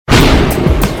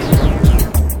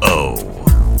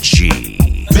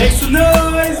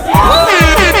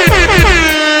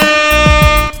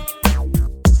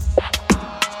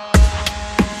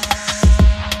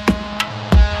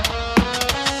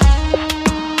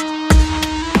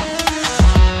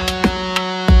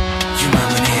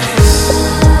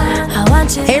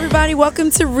everybody. Welcome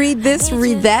to Read This,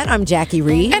 Read That. I'm Jackie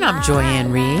Reed. And I'm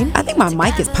Joyanne Reed. I think my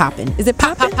mic is popping. Is it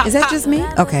popping? Is that just me?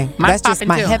 Okay. Mine's That's just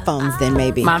my too. headphones then,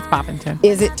 maybe. Mine's popping too.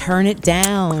 Is it turn it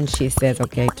down? She says,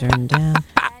 okay, turn down.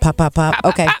 Pop, pop, pop.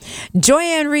 Okay.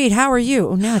 Joyanne Reed, how are you?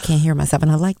 Oh, now I can't hear myself,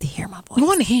 and I like to hear my voice. You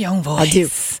want to hear your own voice? I do.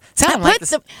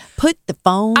 Put the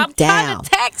phone I'm down. trying to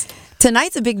text.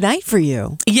 Tonight's a big night for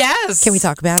you. Yes. Can we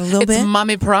talk about it a little bit? It's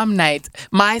mommy prom night.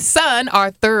 My son, our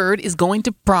third, is going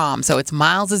to prom. So it's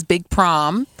Miles's big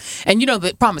prom. And you know,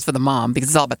 the prom is for the mom because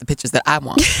it's all about the pictures that I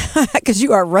want. Because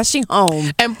you are rushing home.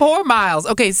 And poor Miles.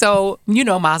 Okay, so, you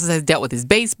know, Miles has dealt with his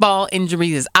baseball injury,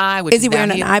 his eye. Which Is he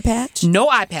wearing an eye patch? No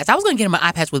eye patch. I was going to get him an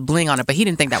eye patch with bling on it, but he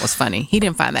didn't think that was funny. He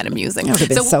didn't find that amusing. That would have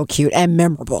been so cute and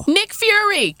memorable. Nick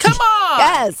Fury, come on.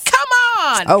 Yes. Come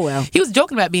on. Oh, well. He was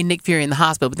joking about being Nick Fury in the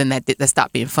hospital, but then that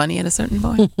stopped being funny at a certain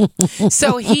point.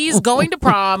 So he's going to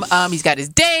prom. He's got his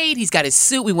date. He's got his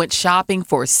suit. We went shopping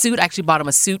for a suit. I actually bought him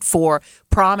a suit for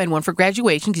prom and one for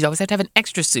graduation because you always have to have an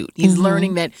extra suit. He's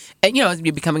learning that, you know, as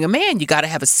you're becoming a man, you got to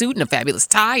have a suit and a fabulous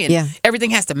tie and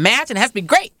everything has to match and it has to be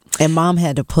great. And mom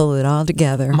had to pull it all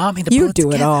together. Mom had to pull it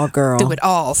together. You do it all, girl. Do it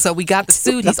all. So we got the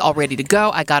suit. He's all ready to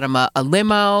go. I got him a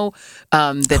limo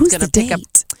that's going to pick up.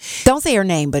 Don't say her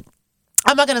name, but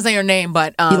I'm not going to say her name,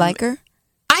 but you like her?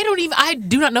 I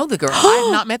do not know the girl. I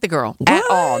have not met the girl at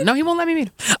all. No, he won't let me meet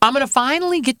her. I'm going to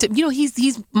finally get to, you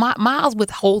know, Miles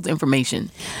withholds information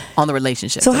on the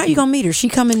relationship. So how are you going to meet her? She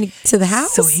coming to the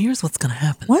house? So here's what's going to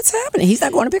happen. What's happening? He's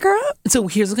not going to pick her up? So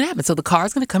here's what's going to happen. So the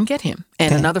car's going to come get him.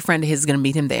 And another friend of his is going to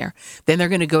meet him there. Then they're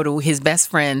going to go to his best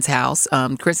friend's house,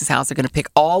 Chris's house. They're going to pick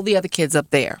all the other kids up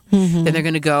there. Then they're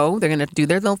going to go. They're going to do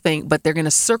their little thing. But they're going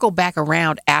to circle back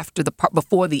around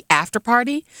before the after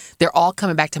party. They're all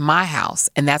coming back to my house.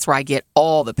 And that's where I get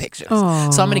all the pictures. So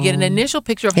I'm going to get an initial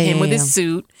picture of him with his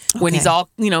suit when he's all,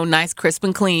 you know, nice, crisp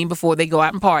and clean before they go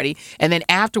out and party. And then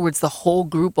afterwards, the whole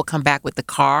group will come back with the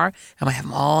car. I'm going to have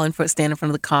them all stand in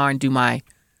front of the car and do my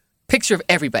picture of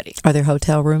everybody. Are there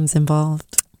hotel rooms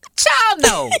involved? Child,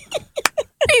 no.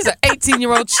 These are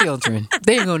 18-year-old children.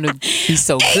 They're going to be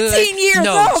so good. 18 years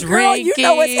no old, drinking. girl. You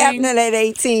know what's happening at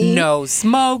 18. No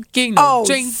smoking, no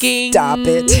drinking. Stop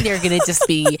it. They're going to just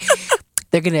be...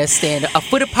 They're going to stand a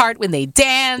foot apart when they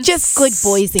dance. Just good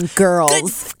boys and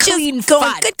girls. Good, clean fun.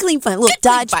 fun. Good, clean fun. Little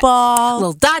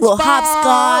dodgeball. Little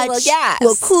hopscotch.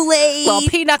 Little Kool-Aid. Little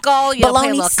pinochle.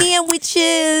 Bologna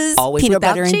sandwiches. Always peanut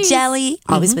without butter cheese. and jelly.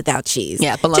 Always without cheese.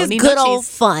 Yeah, bologna, just good no old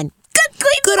cheese. fun.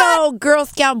 Good old Girl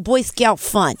Scout and Boy Scout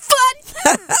fun.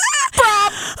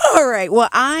 All right. Well,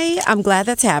 I'm glad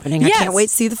that's happening. Yes. I can't wait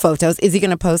to see the photos. Is he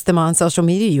going to post them on social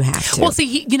media? You have to. Well,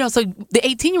 see, so the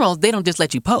 18-year-olds, they don't just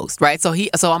let you post, right? So he's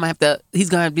going to have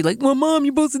to be like, well, Mom,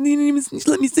 you posted, you didn't even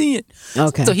let me see it.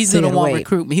 Okay. So he's going to want to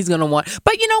recruit me. He's going to want,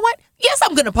 but you know what? Yes,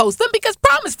 I'm going to post them because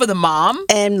prom is for the mom.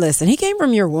 And listen, he came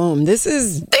from your womb. This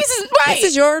is right. This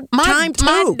is your time too.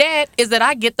 My debt is that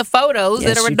I get the photos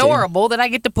that are adorable that I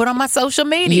get to put on my social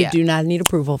media. You do not need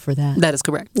approval for that. That is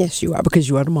correct. Yes, you are, because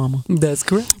you are the mama. That's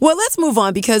correct. Well, let's move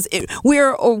on because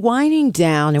we're winding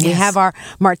down and we have our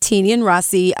Martini and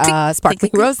Rossi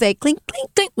sparkling rosé, clink,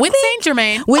 clink, clink, with Saint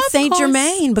Germain. With Saint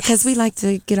Germain, because we like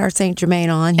to get our Saint Germain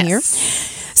on here.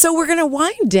 So we're going to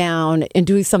wind down and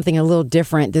do something a little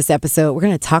different this episode. We're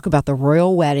going to talk about the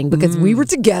royal wedding because we were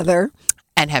together.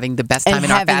 And having the best time in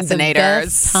our fascinators. The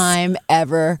best time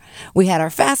ever. We had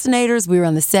our fascinators. We were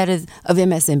on the set of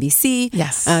MSNBC.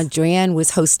 Yes. Joyanne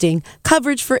was hosting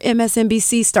coverage for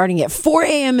MSNBC starting at 4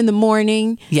 a.m. in the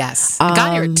morning. Yes. I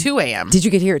got here at 2 a.m. Did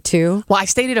you get here at 2? Well, I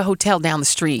stayed at a hotel down the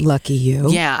street. Lucky you.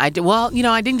 Yeah, I did. Well,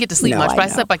 I didn't get to sleep much, but I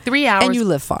slept like 3 hours. And you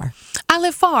live far. I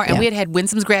live far. And we had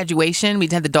Winsom's graduation.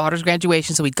 We'd had the daughter's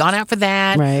graduation. So we'd gone out for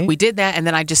that. Right. We did that. And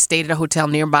then I just stayed at a hotel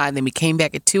nearby. And then we came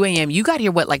back at 2 a.m. You got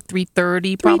here, like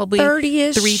 3:30 probably?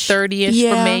 3:30-ish. 3:30-ish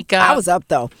for makeup. I was up,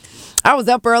 though. I was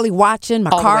up early watching.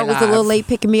 My car was a little late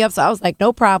picking me up. So I was like,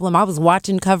 no problem. I was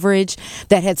watching coverage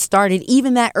that had started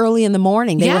even that early in the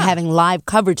morning. They were having live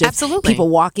coverage of people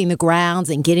walking the grounds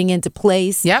and getting into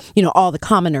place. Yep. All the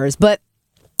commoners. But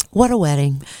what a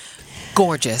wedding.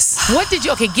 Gorgeous.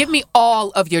 Give me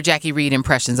all of your Jackie Reed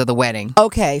impressions of the wedding.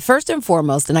 Okay, first and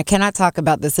foremost, and I cannot talk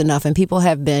about this enough, and people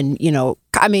have been,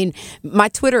 my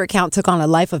Twitter account took on a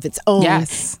life of its own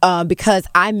because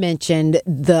I mentioned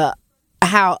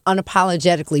how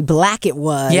unapologetically black it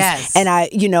was. Yes. And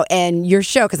and your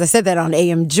show, because I said that on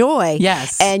AM Joy.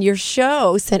 Yes. And your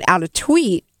show sent out a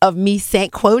tweet of me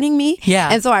quoting me. Yeah.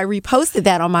 And so I reposted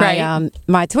that on my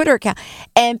my Twitter account.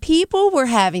 And people were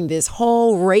having this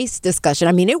whole race discussion.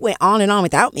 I mean, it went on and on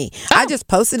without me. I just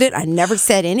posted it. I never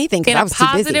said anything because I was too busy.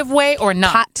 In a positive way or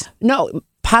not?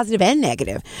 positive and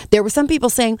negative. There were some people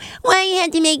saying, why do you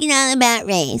have to make it all about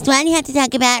race? Why do you have to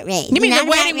talk about race? You mean the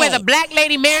wedding where the black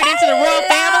lady married into the royal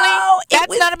family?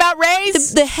 That's not about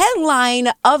race? The headline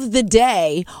of the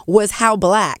day was how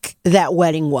black that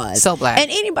wedding was. So black.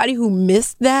 And anybody who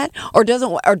missed that or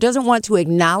doesn't want to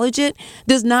acknowledge it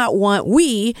does not want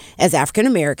we, as African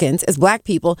Americans, as black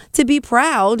people, to be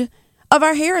proud of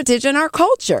our heritage and our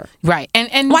culture. Right.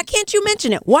 And why can't you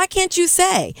mention it? Why can't you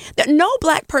say that no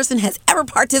black person has ever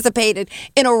participated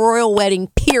in a royal wedding,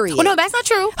 period? Oh, no, that's not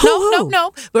true.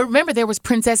 No. But remember, there was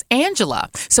Princess Angela.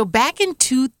 So back in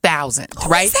 2000,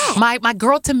 right? My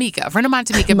girl Tamika, a friend of mine,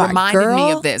 Tamika, reminded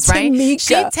me of this, right? Tamika.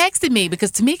 She texted me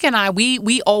because Tamika and I,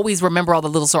 we always remember all the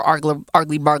little sort of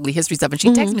argly-bargly history stuff. And she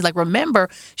texted me, like, remember,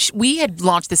 we had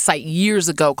launched this site years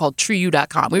ago called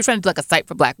TrueU.com. We were trying to do like a site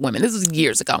for black women. This was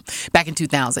years ago, back in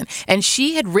 2000. And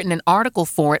she had written an article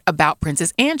for it about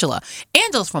Princess Angela.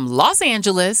 Angela's from Los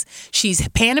Angeles. She's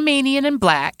Panamanian and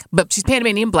black, but she's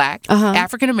Panamanian black,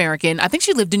 African-American. I think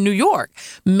she lived in New York.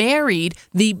 Married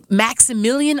the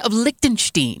Maximilian of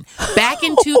Liechtenstein back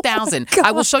in 2000.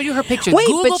 I will show you her picture.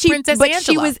 Google Princess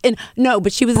Angela.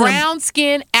 She was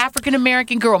brown-skinned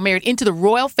African-American girl married into the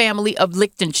royal family of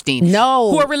Liechtenstein.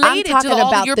 No. Who are related to all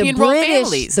the European royal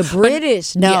families. The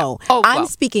British, no. Yeah. Oh, I'm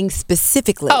speaking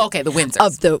specifically. Oh, okay, the Windsors.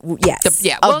 Of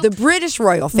the British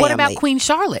royal family. What about Queen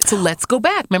Charlotte? So let's go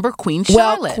back. Remember Queen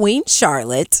Charlotte? Well, Queen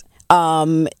Charlotte,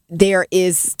 there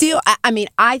is still,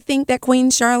 I think that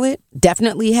Queen Charlotte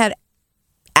definitely had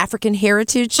African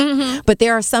heritage, but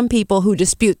there are some people who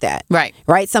dispute that. Right?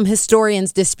 Some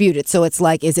historians dispute it. So it's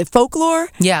like, is it folklore?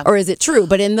 Yeah. Or is it true?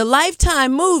 But in the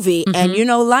Lifetime movie, and you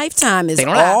know Lifetime is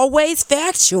always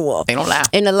factual. They don't lie.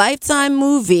 In the Lifetime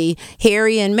movie,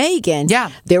 Harry and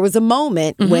Meghan, there was a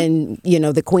moment when,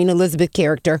 the Queen Elizabeth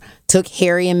character took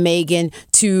Harry and Meghan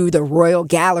to the Royal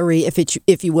Gallery,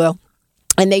 if you will.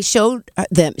 And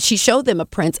she showed them a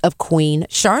print of Queen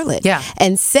Charlotte. Yeah.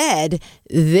 And said,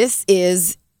 this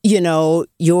is, your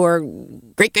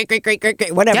great,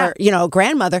 whatever,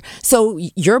 grandmother. So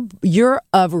you're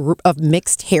of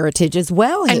mixed heritage as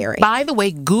well, Harry. And by the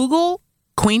way, Google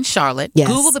Queen Charlotte. Yes.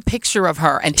 Google the picture of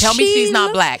her and tell me she's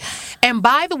not black. And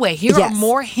by the way, here are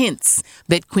more hints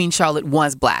that Queen Charlotte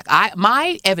was black.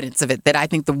 My evidence of it, that I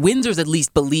think the Windsors at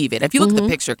least believe it. If you look at the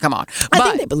picture, come on. I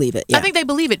think they believe it. Yeah. I think they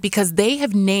believe it because they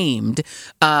have named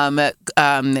Harry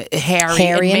and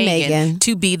Meghan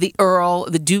to be the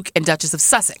Duke and Duchess of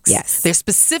Sussex. Yes. They're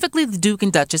specifically the Duke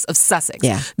and Duchess of Sussex.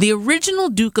 Yeah. The original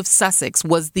Duke of Sussex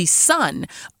was the son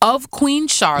of Queen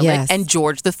Charlotte and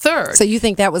George III. So you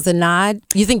think that was a nod?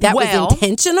 You think that was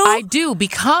intentional? I do,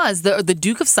 because the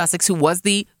Duke of Sussex, who was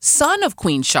the son of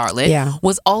Queen Charlotte,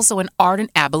 was also an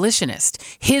ardent abolitionist.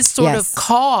 His sort of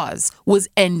cause was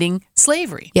ending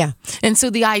slavery. Yeah. And so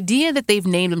the idea that they've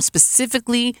named him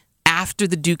specifically after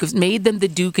made them the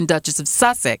Duke and Duchess of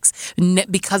Sussex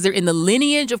because they're in the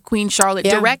lineage of Queen Charlotte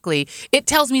directly, it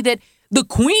tells me that the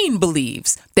Queen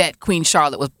believes that Queen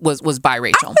Charlotte was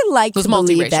biracial. I would like to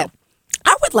believe that.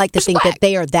 I would like to think that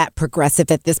they are that progressive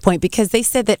at this point, because they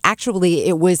said that actually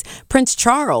it was Prince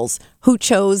Charles who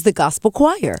chose the gospel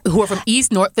choir. Who are from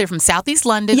they're from Southeast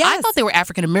London. Yes. I thought they were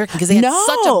African American because they had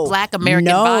such a black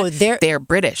American vibe. They're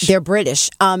British. They're British.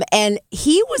 And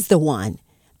he was the one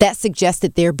that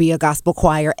suggested there be a gospel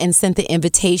choir and sent the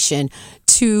invitation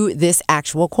to this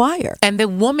actual choir. And the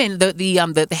woman,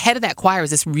 the head of that choir is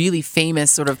this really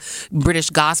famous sort of British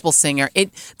gospel singer.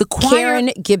 The choir, Karen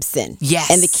Gibson.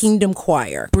 Yes. And the Kingdom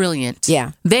Choir. Brilliant.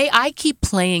 Yeah. I keep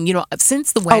playing,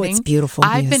 since the wedding. Oh, it's beautiful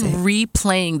I've music. been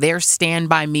replaying their Stand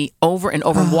By Me over and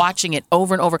over, watching it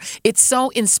over and over. It's so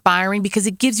inspiring because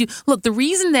it gives you, look, the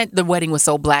reason that the wedding was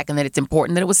so black and that it's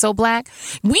important that it was so black,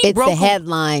 it's the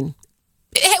headline.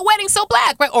 Wedding so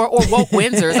black, right? Or woke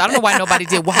Windsors. I don't know why nobody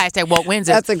did hashtag woke Windsors.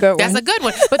 That's a good one. That's a good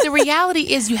one. But the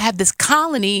reality is you have this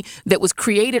colony that was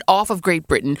created off of Great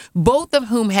Britain, both of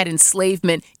whom had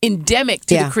enslavement endemic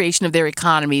to the creation of their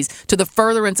economies, to the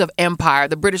furtherance of empire.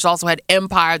 The British also had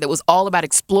empire that was all about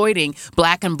exploiting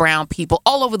black and brown people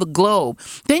all over the globe.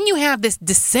 Then you have this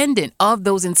descendant of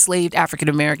those enslaved African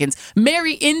Americans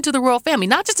marry into the royal family,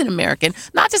 not just an American,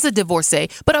 not just a divorcee,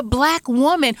 but a black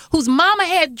woman whose mama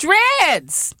had dreads.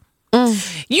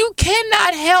 You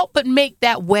cannot help but make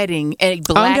that wedding a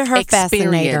black Under her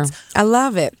experience. Fascinator. I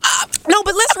love it. No,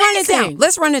 but let's run it down.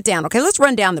 Let's run it down. Okay, let's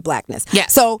run down the blackness.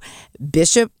 Yes. So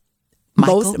Bishop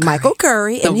Michael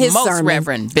Curry and his most sermon.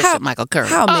 Reverend Bishop Michael Curry.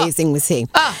 How amazing was he?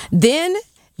 Then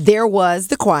there was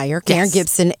the choir, Karen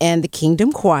Gibson and the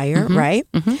Kingdom Choir, right?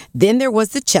 Mm-hmm. Then there was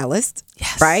the cellist,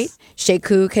 right?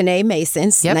 Sheku Kane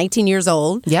Mason, 19 years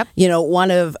old. Yep.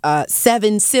 One of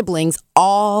 7 siblings,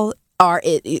 all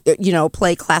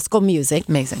play classical music.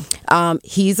 Amazing.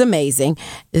 He's amazing.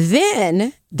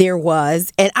 Then there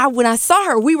was, and when I saw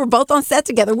her, we were both on set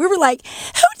together. We were like,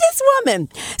 who's this woman?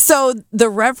 So the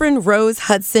Reverend Rose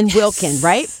Hudson Wilkin,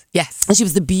 right? Yes. And she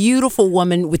was the beautiful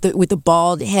woman with the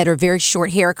bald head, her very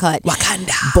short haircut.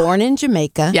 Wakanda. Born in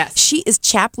Jamaica. Yes. She is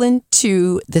chaplain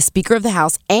to the Speaker of the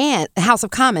House and House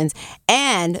of Commons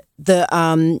and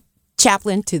the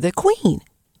chaplain to the Queen.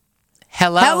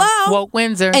 Hello. Woke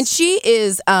Windsor. And she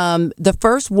is the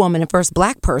first woman and first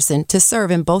black person to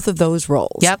serve in both of those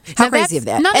roles. Yep. How crazy is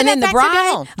that? And then the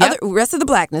bride, rest of the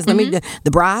blackness, the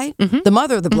bride, the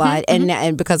mother of the bride,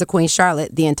 and because of Queen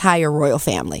Charlotte, the entire royal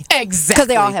family. Exactly. Because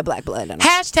they all had black blood in them.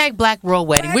 Hashtag Black Royal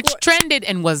Wedding, which trended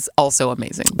and was also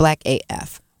amazing. Black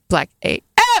AF. Black AF.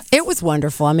 It was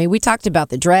wonderful. I mean, we talked about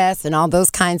the dress and all those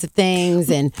kinds of things.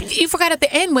 And you forgot at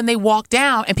the end when they walked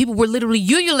down and people were literally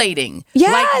ululating.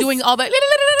 Yes. Like doing all that,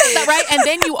 right? And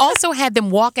then you also had them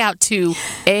walk out to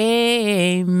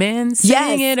Amen,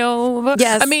 sing it over.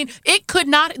 Yes. I mean, it could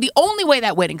not, the only way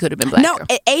that wedding could have been blacker.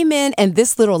 No, Amen and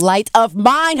This Little Light of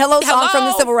Mine. Hello, song from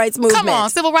the Civil Rights Movement. Come on,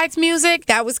 civil rights music.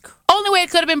 That was only way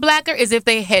it could have been blacker is if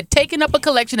they had taken up a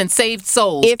collection and saved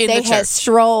souls if in the they church. had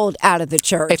strolled out of the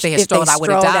church. If they had strolled, I would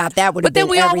have died. That would have been But then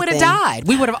we all would have died.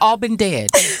 We would have all been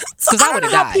dead. So I don't know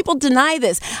how people deny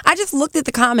this. I just looked at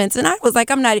the comments and I was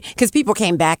like, I'm not, because people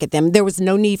came back at them. There was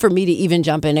no need for me to even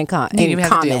jump in and comment.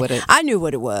 To deal with it. I knew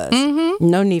what it was. Mm-hmm.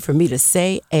 No need for me to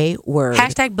say a word.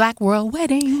 Hashtag Black Royal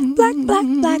Wedding. Black, black,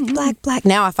 black, black, black.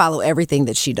 Now I follow everything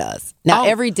that she does. Now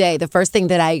every day, the first thing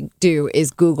that I do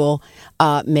is Google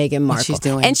Meghan Markle. She's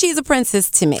doing. And she's a princess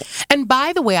to me. And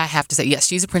by the way, I have to say, yes,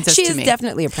 she's a princess to me. She is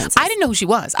definitely a princess. I didn't know who she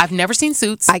was. I've never seen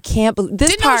Suits. I can't believe this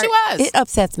didn't part. Know who she was. It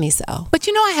upsets me so. But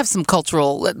I have some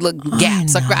cultural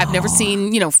gaps. Like, I've never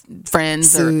seen,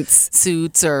 Friends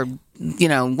Suits or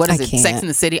what is it? Sex in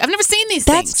the City. I've never seen these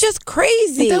things. That's just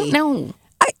crazy. I don't know.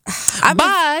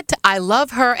 But I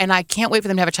love her and I can't wait for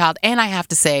them to have a child. And I have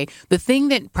to say, the thing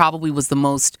that probably was the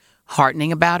most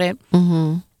heartening about it,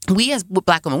 we as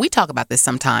black women, we talk about this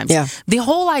sometimes. Yeah. The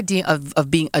whole idea of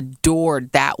being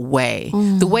adored that way,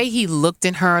 the way he looked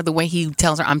at her, the way he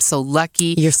tells her, I'm so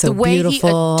lucky. You're so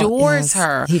beautiful. The way he adores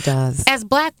her. He does. As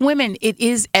black women, it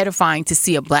is edifying to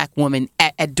see a black woman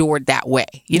adored that way.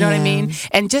 You know what I mean?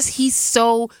 And just he's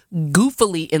so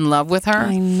goofily in love with her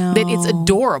that it's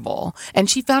adorable. And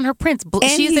she found her prince.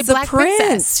 She is a black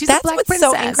princess. She's a black princess.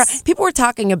 So incredible. People were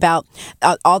talking about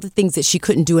all the things that she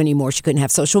couldn't do anymore. She couldn't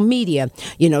have social media.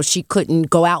 She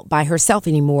couldn't go out by herself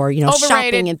anymore,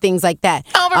 shopping and things like that.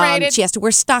 Overrated. She has to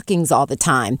wear stockings all the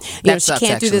time. She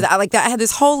can't do this. I had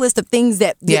this whole list of things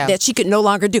that she could no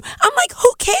longer do. I'm like,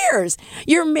 who cares?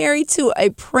 You're married to a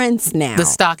prince now. The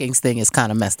stockings thing is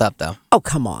kind of messed up, though. Oh,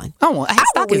 come on. Oh, I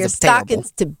would wear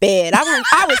stockings to bed.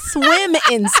 I would swim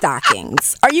in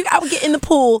stockings. I would get in the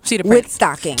pool with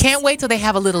stockings. Can't wait till they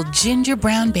have a little ginger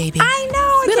brown baby. I know.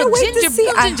 I can't wait to see.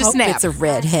 I hope it's a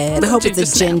redhead. I hope it's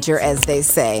a ginger, as they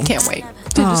say. Can't wait.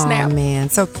 Ginger snap. Oh, man.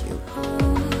 So cute.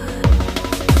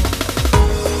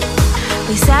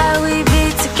 We said we'd be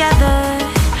together.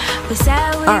 We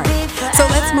said we'd be forever. So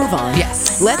let's move on.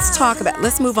 Yes.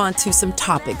 Let's move on to some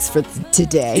topics for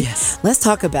today. Yes. Let's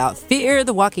talk about Fear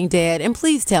the Walking Dead. And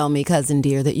please tell me, cousin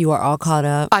dear, that you are all caught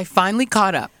up. I finally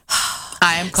caught up.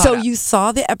 I am caught up. So you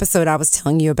saw the episode I was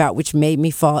telling you about, which made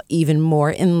me fall even more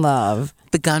in love.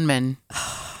 The gunman.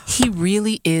 He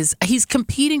really is. He's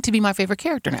competing to be my favorite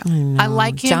character now. I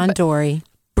like him. John Dory.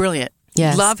 Brilliant.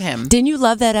 Yes. Love him. Didn't you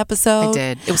love that episode? I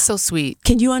did. It was so sweet.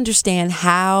 Can you understand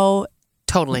how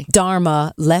Totally.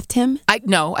 Dharma left him?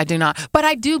 No, I do not. But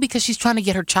I do because she's trying to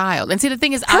get her child. And see, the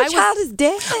thing is, her child is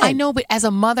dead. I know, but as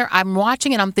a mother, I'm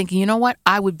watching and I'm thinking, you know what?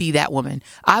 I would be that woman.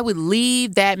 I would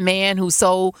leave that man who's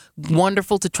so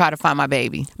wonderful to try to find my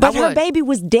baby. But her baby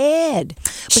was dead.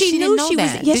 But she knew she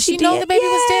was. Yes, did she know the baby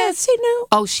was dead? She knew.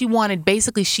 Oh,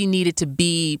 she needed to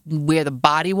be where the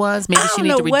body was. Maybe she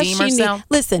needed to redeem herself.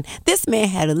 Listen, this man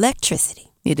had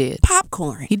electricity. He did.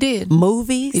 Popcorn. He did.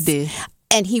 Movies. He did.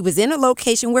 And he was in a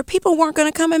location where people weren't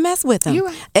going to come and mess with him. You're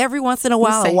right. Every once in a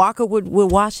while, a walker would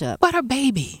wash up. But her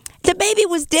baby. The baby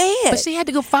was dead. But she had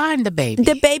to go find the baby.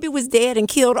 The baby was dead and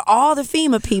killed all the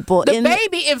FEMA people. The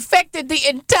baby infected the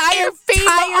entire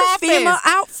FEMA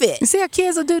outfit. You see how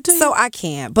kids will do too? So I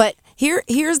can't. But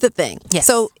here's the thing. Yes.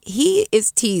 So he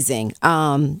is teasing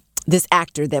this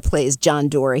actor that plays John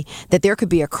Dory that there could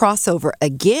be a crossover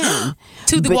again.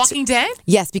 To The Walking Dead?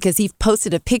 Yes, because he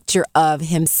posted a picture of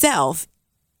himself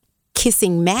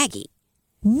kissing Maggie.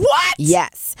 What?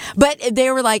 Yes. But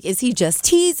they were like, is he just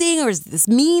teasing or does this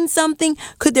mean something?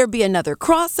 Could there be another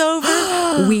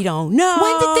crossover? We don't know.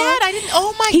 When did that? I didn't.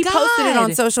 Oh my God. He posted it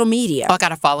on social media. Oh, I got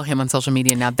to follow him on social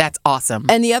media now. That's awesome.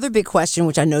 And the other big question,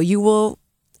 which I know you will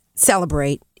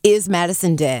celebrate, is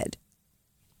Madison dead?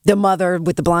 The mother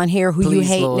with the blonde hair who Please, you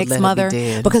hate, Lord, Nick's let her mother. be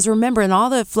dead. Because remember, in all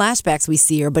the flashbacks we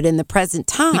see her, but in the present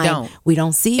time, we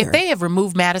don't see her. If they have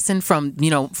removed Madison from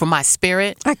my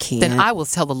spirit, I can't. Then I will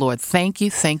tell the Lord, thank you,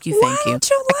 thank you, thank you. Why don't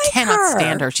you like I cannot her?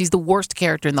 stand her. She's the worst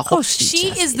character in the whole. Oh, she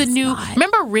just is the new. not.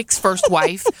 Remember Rick's first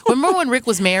wife? Remember when Rick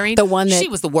was married? The one that she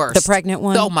was the worst. the pregnant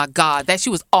one? Oh my God, that she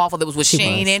was awful. That was with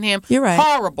Shane and him. You're right.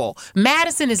 Horrible.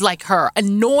 Madison is like her,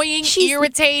 annoying,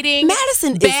 irritating.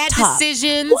 Madison bad is tough.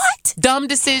 decisions. What? Dumb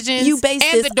decisions. You based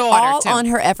and this the daughter all too. on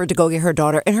her effort to go get her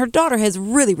daughter, and her daughter has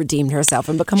really redeemed herself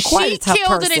and become quite a tough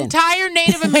person. She killed an entire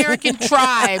Native American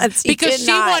tribe because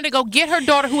she wanted to go get her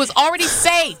daughter who was already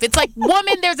safe. It's like,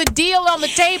 woman, there's a deal on the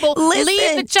table. Listen,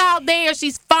 leave the child there.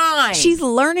 She's fine. She's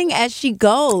learning as she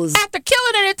goes. After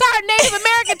killing an entire Native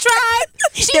American tribe,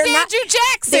 she's Andrew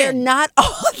Jackson. They're not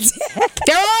all dead.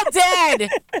 They're all dead.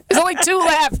 There's only 2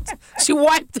 left. She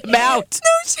wiped them out.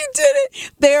 No, she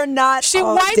didn't. They're not She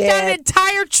all wiped dead. out an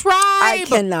entire tribe.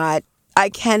 I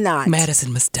cannot.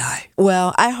 Madison must die.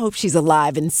 Well, I hope she's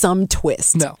alive in some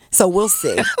twist. No. So we'll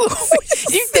see.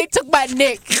 They took my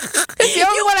Nick. It's the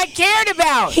only one I cared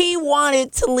about. He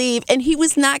wanted to leave, and he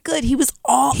was not good. He was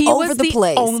all over the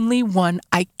place. He was the only one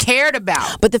I cared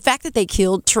about. But the fact that they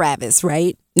killed Travis,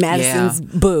 right? Madison's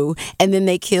boo, and then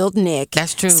they killed Nick.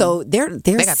 That's true. So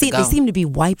they seem to be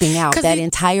wiping out that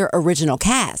entire original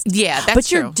cast. Yeah, that's but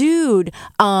true. Your dude,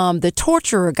 the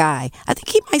torturer guy, I think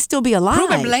he might still be alive.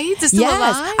 Ruben Blades is still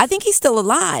alive? I think he's still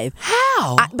alive.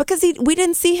 How? Because we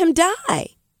didn't see him die.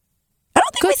 I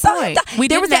don't think we saw him die.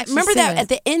 There was that. Remember that at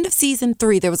the end of season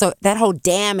 3, there was that whole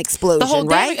dam explosion, the whole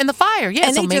right? dam and the fire. Yeah,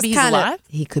 and so maybe he's alive.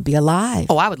 He could be alive.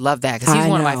 Oh, I would love that because he's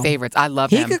one of my favorites. I love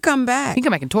him. He could come back. He can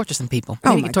come back and torture some people.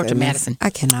 Maybe he can torture goodness. Madison. I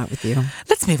cannot with you.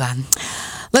 Let's move on.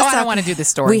 I don't want to do this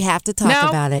story. We have to talk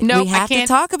about it. No, we have to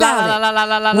talk about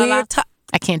it.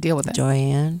 I can't deal with it.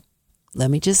 Joanne, let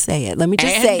me just say it.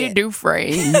 Andy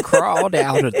Dufresne crawled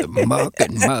out of the muck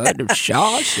and mud of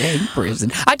Shawshank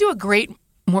Prison. I do a great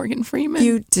Morgan Freeman.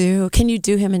 You do. Can you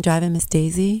do him in Driving Miss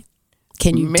Daisy?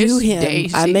 Can you do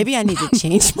him? Maybe I need to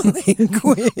change my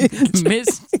language.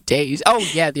 Miss Daisy. Oh,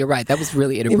 yeah, you're right. That was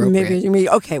really inappropriate. Maybe,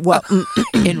 okay, well.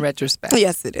 In retrospect.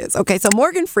 Yes, it is. Okay, so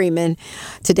Morgan Freeman,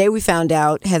 today we found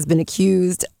out, has been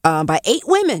accused by 8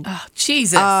 women. Oh,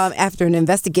 Jesus. After an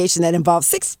investigation that involved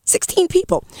 16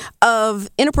 people of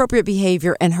inappropriate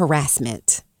behavior and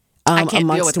harassment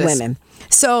amongst women.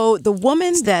 So the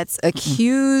woman that's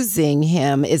accusing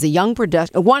him is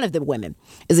one of the women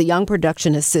is a young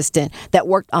production assistant that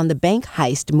worked on the bank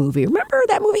heist movie. Remember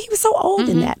that movie? He was so old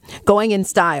in that, Going in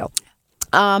Style.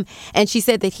 And she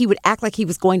said that he would act like he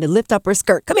was going to lift up her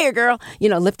skirt. Come here, girl.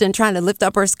 Trying to lift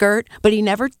up her skirt, but he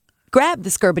never grabbed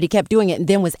the skirt, but he kept doing it and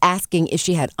then was asking if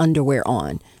she had underwear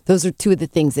on. Those are 2 of the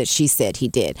things that she said he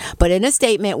did. But in a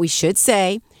statement, we should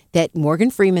say that Morgan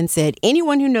Freeman said,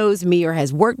 anyone who knows me or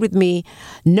has worked with me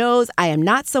knows I am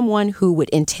not someone who would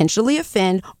intentionally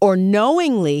offend or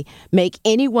knowingly make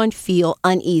anyone feel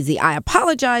uneasy. I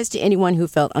apologize to anyone who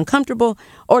felt uncomfortable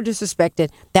or disrespected.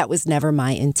 That was never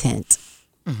my intent.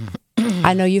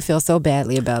 I know you feel so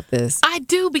badly about this. I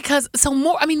do because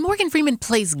Morgan Freeman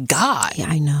plays God. Yeah,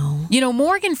 I know.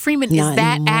 Morgan Freeman is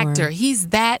that actor. He's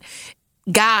that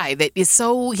guy that is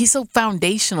he's so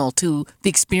foundational to the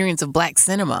experience of black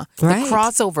cinema, right. The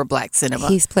crossover black cinema.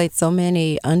 He's played so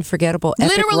many unforgettable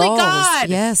epic literally roles. God.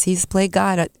 Yes, he's played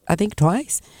God, I think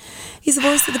twice. He's the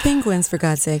voice of the Penguins, for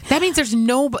God's sake. That means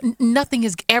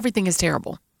everything is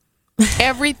terrible.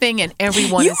 Everything and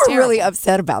everyone is terrible. You were really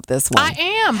upset about this one. I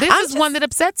am. This is one that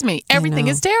upsets me. Everything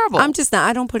is terrible. I'm just not.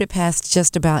 I don't put it past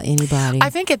just about anybody.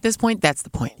 I think at this point, that's the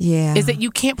point. Yeah. Is that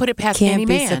you can't put it past any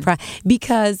man. Surprised.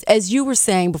 Because as you were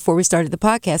saying before we started the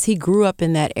podcast, he grew up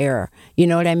in that era. You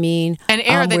know what I mean? An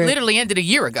era that literally ended a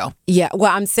year ago. Yeah.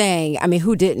 Well, I'm saying,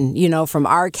 who didn't? From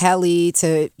R. Kelly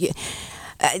to...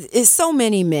 so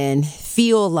many men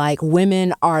feel like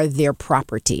women are their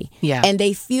property. Yeah. And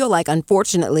they feel like,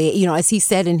 unfortunately, as he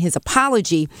said in his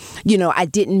apology, I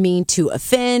didn't mean to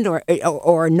offend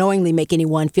or knowingly make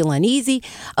anyone feel uneasy.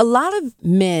 A lot of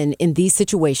men in these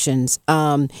situations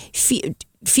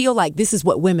feel like this is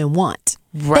what women want.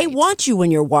 Right. They want you when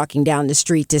you're walking down the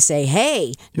street to say,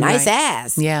 hey, nice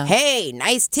ass. Yeah. Hey,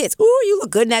 nice tits. Ooh, you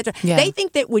look good in that dress. Yeah. They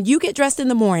think that when you get dressed in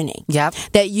the morning,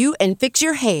 that you, and fix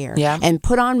your hair, and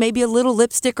put on maybe a little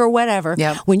lipstick or whatever,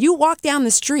 when you walk down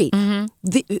the street,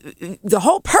 the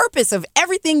whole purpose of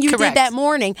everything you did that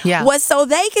morning was so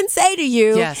they can say to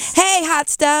you, hey, hot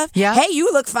stuff. Hey,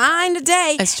 you look fine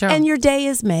today. That's true. And your day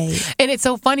is made. And it's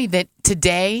so funny that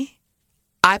today,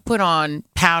 I put on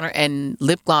powder and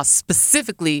lip gloss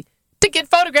specifically to get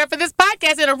photographed for this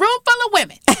podcast in a room full of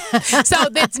women. So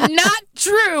that's not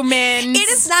true, men. It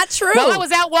is not true. While I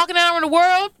was out walking around the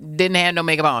world, didn't have no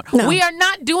makeup on. No. We are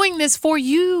not doing this for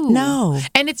you. No.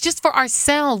 And it's just for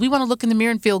ourselves. We want to look in the mirror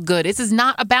and feel good. This is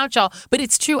not about y'all. But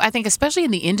it's true. I think especially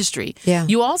in the industry,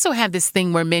 you also have this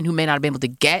thing where men who may not have been able to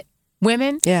get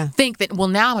women think that, well,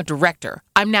 now I'm a director.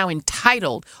 I'm now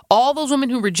entitled. All those women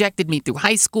who rejected me through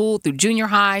high school, through junior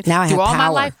high, now through all power. my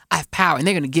life, I have power, and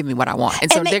they're going to give me what I want.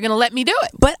 And so they're going to let me do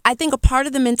it. But I think a part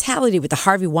of the mentality with the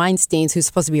Harvey Weinsteins, who's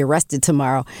supposed to be arrested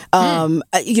tomorrow,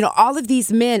 you know, all of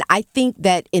these men, I think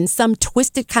that in some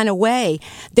twisted kind of way,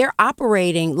 they're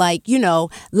operating like, you know,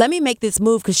 let me make this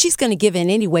move because she's going to give in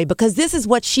anyway because this is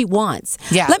what she wants.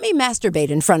 Yeah. Let me masturbate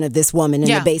in front of this woman in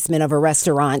the basement of a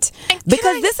restaurant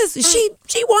because this is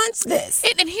she wants this.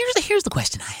 And here's the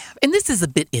question I have, and this is a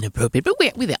bit inappropriate, but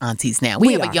we're the aunties now.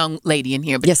 We have a young lady in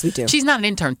here, but yes, we do. She's not an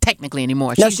intern technically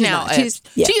anymore. No, she's now she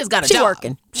has got a job.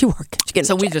 Working. She's working.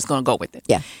 So we're just gonna go with it.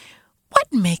 Yeah.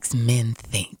 What makes men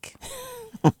think?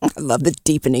 I love the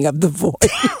deepening of the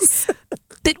voice.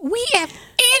 That we have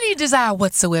any desire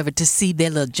whatsoever to see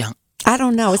their little junk. I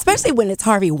don't know, especially when it's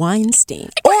Harvey Weinstein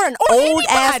or an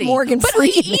old-ass Morgan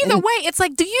Freeman. Either way, it's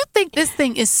like, do you think this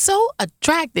thing is so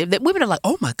attractive that women are like,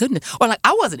 oh, my goodness, or like,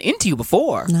 I wasn't into you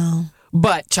before. No.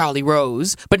 But Charlie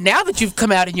Rose, but now that you've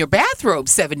come out in your bathrobe,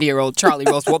 70-year-old Charlie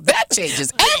Rose, well, that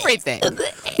changes everything.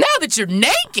 Now that you're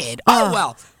naked,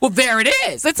 well, there it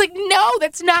is. It's like, no,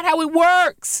 that's not how it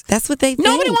works. That's what they think.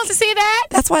 Nobody wants to see that.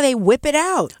 That's why they whip it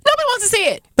out. Nobody wants to see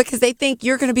it. Because they think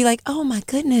you're going to be like, oh, my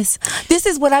goodness, this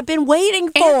is what I've been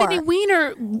waiting for. Anthony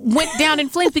Weiner went down in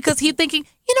flames because he's thinking,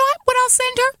 you know what I'll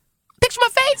send her? Picture my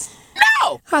face?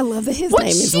 No. I love that his name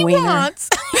is Weiner. What she wants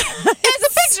is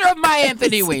a picture of my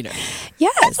Anthony Weiner.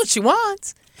 Yes. That's what she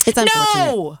wants. It's unfortunate.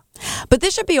 No. But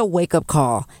this should be a wake-up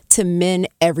call to men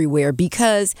everywhere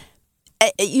because,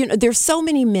 you know, there's so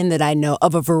many men that I know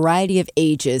of a variety of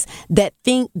ages that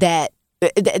think that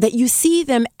you see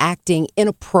them acting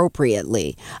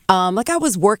inappropriately. Like I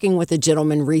was working with a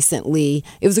gentleman recently.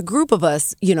 It was a group of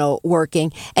us, you know,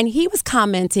 working, and he was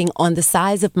commenting on the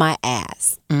size of my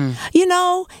ass. You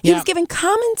know, he was giving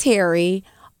commentary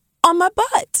on my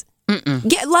butt.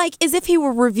 Yeah, like as if he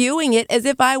were reviewing it, as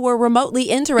if I were remotely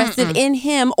interested in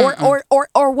him or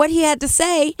what he had to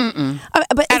say.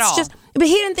 But it's just, but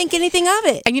he didn't think anything of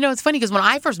it. And you know, it's funny because when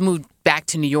I first moved back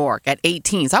to New York at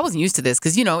 18, so I wasn't used to this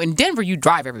because, you know, in Denver, you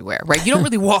drive everywhere, right? You don't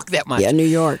really walk that much. Yeah, New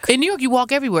York. In New York, you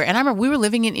walk everywhere. And I remember we were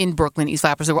living in Brooklyn, East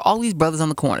Flappers. There were all these brothers on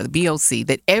the corner, the BOC,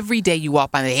 that every day you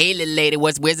walk by and hey, little lady,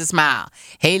 where's the smile?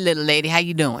 Hey, little lady, how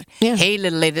you doing? Yeah. Hey,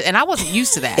 little lady. And I wasn't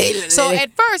used to that. Hey, so lady.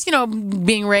 At first, you know,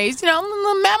 being raised, you know,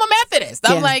 I'm a Methodist.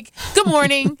 I'm like, good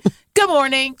morning. Good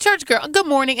morning, church girl. Good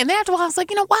morning. And then after a while, I was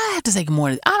like, you know, why I have to say good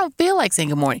morning? I don't feel like saying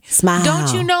good morning. Smile.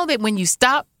 Don't you know that when you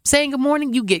stop saying good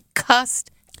morning, you get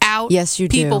cussed out? Yes, you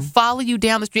do. People follow you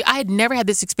down the street. I had never had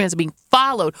this experience of being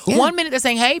followed. Yeah. 1 minute they're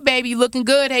saying, hey, baby, you looking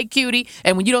good. Hey, cutie.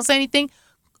 And when you don't say anything,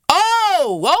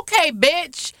 oh, okay,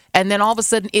 bitch. And then all of a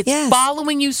sudden, it's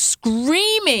following you,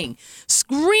 screaming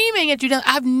at you.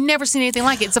 I've never seen anything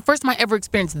like it. It's the first time I ever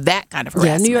experienced that kind of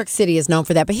harassment. Yeah, New York City is known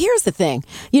for that. But here's the thing.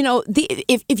 You know,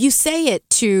 if you say it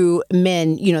to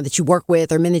men, you know, that you work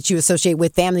with or men that you associate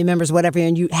with, family members, whatever,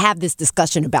 and you have this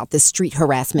discussion about this street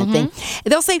harassment thing,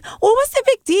 they'll say, well, what's the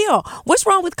big deal? What's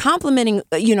wrong with complimenting,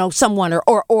 you know, someone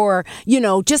or you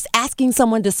know, just asking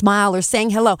someone to smile or saying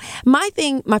hello? My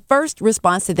first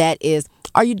response to that is,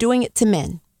 are you doing it to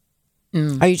men?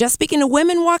 Are you just speaking to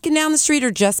women walking down the street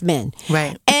or just men?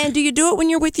 Right. And do you do it when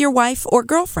you're with your wife or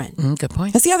girlfriend? Good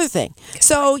point. That's the other thing.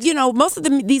 So, you know, most of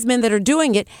these men that are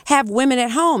doing it have women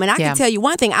at home. And I can tell you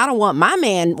one thing. I don't want my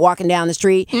man walking down the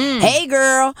street. Hey,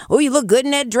 girl. Oh, you look good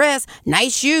in that dress.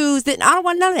 Nice shoes. I don't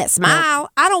want none of that. Smile.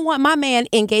 Nope. I don't want my man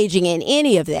engaging in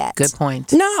any of that. Good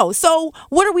point. No. So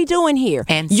what are we doing here?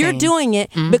 And you're doing it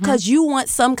because you want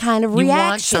some kind of reaction. You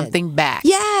want something back.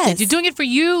 Yes. And you're doing it for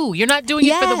you. You're not doing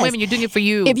it for the women. You're doing it for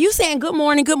you. If you saying good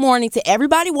morning to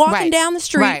everybody walking down the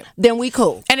street, then we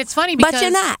cool. And it's funny because but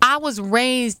you're not. I was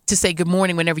raised to say good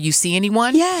morning whenever you see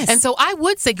anyone. Yes. And so I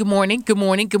would say good morning, good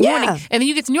morning, good morning. And then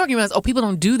you get to New York and you realize, people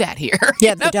don't do that here.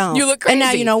 Yeah, they don't. You look crazy. And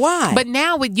now you know why. But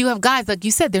now you have guys, like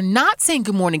you said, they're not saying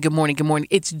good morning, good morning, good morning.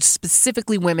 It's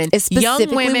specifically women. It's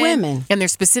specifically young women. And they're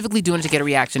specifically doing it to get a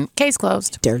reaction. Case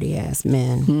closed. Dirty ass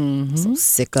men. So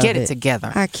sick of it. Get it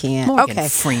together. I can't. Morgan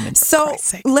Freeman. So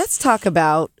let's talk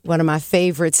about one of my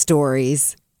favorite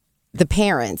stories. The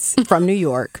parents from New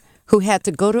York who had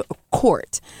to go to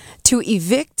court to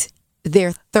evict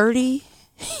their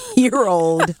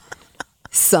 30-year-old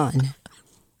son.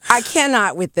 I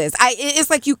cannot with this. It's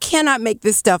like you cannot make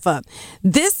this stuff up.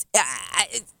 This...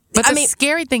 But the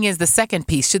scary thing is the second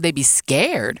piece. Should they be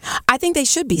scared? I think they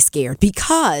should be scared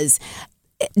because...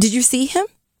 Did you see him?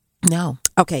 No.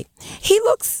 Okay. He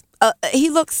looks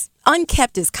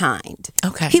unkept is kind.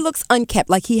 Okay. He looks unkept,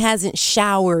 like he hasn't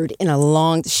showered in a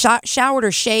showered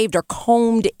or shaved or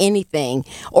combed anything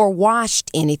or washed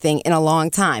anything in a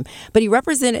long time. But he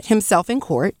represented himself in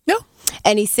court. No.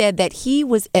 And he said that he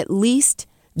was at least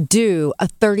due a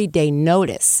 30-day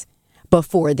notice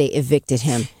before they evicted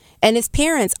him. And his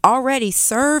parents already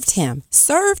served him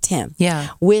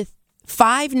with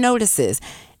 5 notices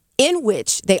in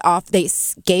which they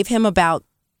gave him about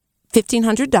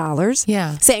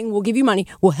 $1,500, saying we'll give you money,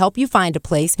 we'll help you find a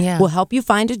place, we'll help you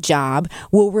find a job,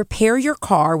 we'll repair your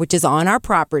car, which is on our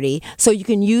property, so you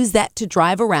can use that to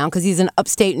drive around because he's in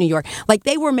upstate New York. Like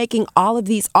they were making all of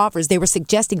these offers. They were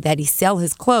suggesting that he sell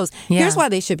his clothes. Here's why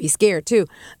they should be scared too,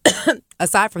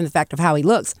 aside from the fact of how he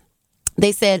looks.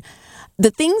 They said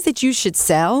the things that you should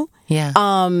sell,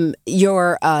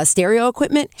 your stereo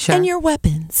equipment and your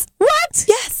weapons. What?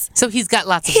 Yes. So he's got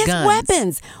lots of his guns.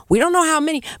 Weapons. We don't know how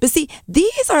many. But see,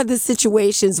 these are the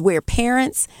situations where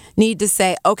parents need to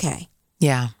say, okay.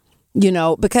 Yeah. You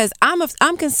know, because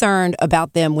I'm concerned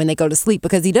about them when they go to sleep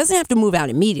because he doesn't have to move out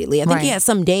immediately. I think he has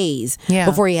some days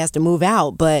before he has to move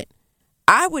out. But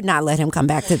I would not let him come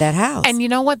back to that house. And you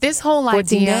know what? This whole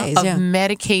idea of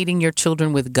medicating your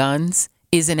children with guns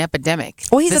is an epidemic.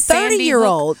 Well, he's a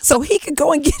 30-year-old, so he could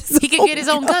go and get his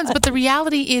own guns. But the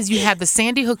reality is you have the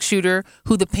Sandy Hook shooter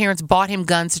who the parents bought him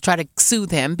guns to try to soothe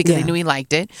him because they knew he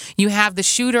liked it. You have the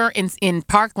shooter in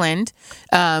Parkland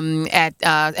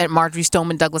at Marjorie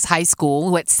Stoneman Douglas High School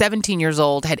who at 17 years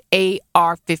old had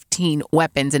AR-15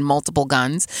 weapons and multiple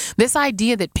guns. This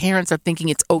idea that parents are thinking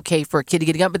it's okay for a kid to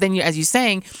get a gun, but then as you're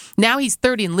saying, now he's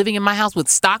 30 and living in my house with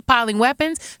stockpiling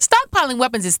weapons. Stockpiling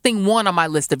weapons is thing 1 on my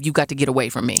list of you got to get away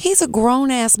from me. He's a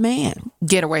grown-ass man.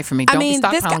 Get away from me. Don't be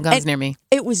stockpiling guns near me.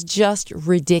 It was just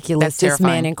ridiculous, this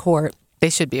man in court.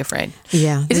 They should be afraid.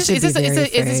 Yeah, Is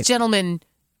this gentleman,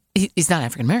 he's not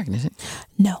African-American, is it?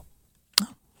 No.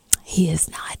 He is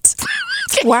not.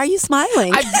 Why are you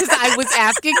smiling? I was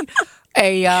asking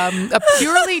a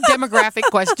purely demographic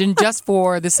question just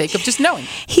for the sake of just knowing.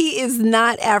 He is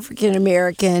not African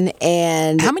American,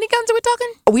 and how many guns are we talking?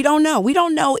 We don't know. We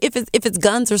don't know if it's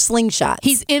guns or slingshots.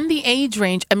 He's in the age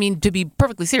range. I mean, to be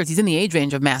perfectly serious, he's in the age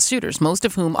range of mass shooters, most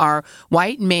of whom are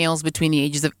white males between the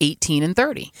ages of 18 and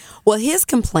 30. Well, his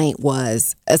complaint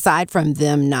was, aside from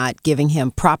them not giving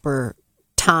him proper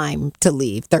time to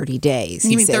leave, 30 days.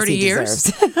 You mean 30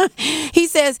 years? He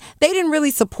says they didn't really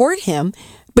support him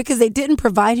because they didn't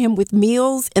provide him with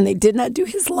meals and they did not do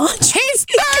his lunch. He's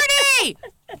 30!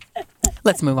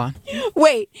 Let's move on.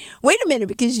 Wait a minute,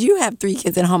 because you have 3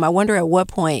 kids at home. I wonder at what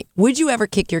point, would you ever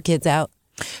kick your kids out?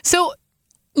 So,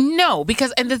 no,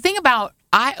 because, and the thing about,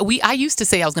 I used to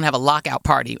say I was going to have a lockout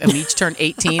party and we each turned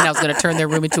 18. I was going to turn their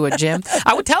room into a gym.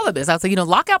 I would tell them this. I was like,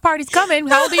 lockout party's coming.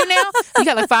 How old are you now? You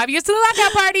got like 5 years to the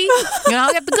lockout party. You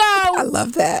have to go. I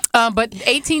love that. But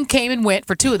 18 came and went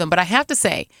for 2 of them. But I have to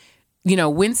say,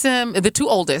 Winsome, the 2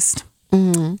 oldest,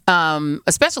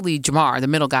 especially Jamar, the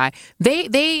middle guy,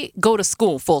 they go to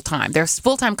school full time. They're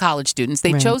full-time college students.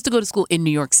 They chose to go to school in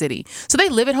New York City. So they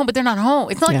live at home, but they're not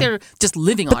home. It's not like they're just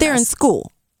living on us. But they're in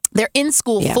school. They're in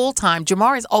school full-time.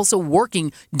 Jamar is also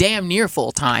working damn near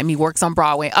full-time. He works on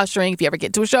Broadway, ushering. If you ever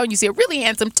get to a show and you see a really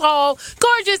handsome, tall,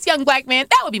 gorgeous young black man,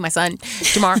 that would be my son,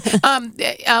 Jamar.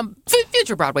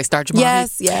 Future Broadway star,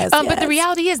 Jamar. Yes. But the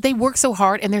reality is they work so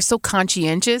hard and they're so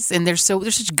conscientious and they're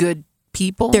such good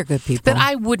people. They're good people. That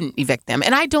I wouldn't evict them.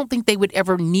 And I don't think they would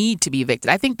ever need to be evicted.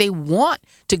 I think they want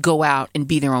to go out and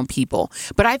be their own people.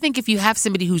 But I think if you have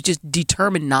somebody who's just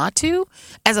determined not to,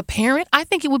 as a parent, I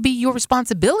think it would be your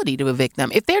responsibility to evict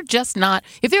them. If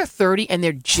they're 30 and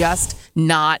they're just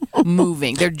not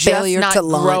moving, they're just not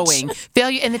growing.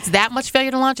 Failure, and it's that much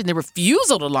failure to launch and the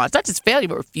refusal to launch, not just failure,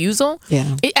 but refusal.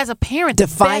 Yeah. As a parent,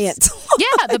 defiant.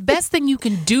 The best thing you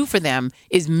can do for them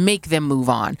is make them move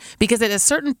on. Because at a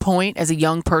certain point, as as a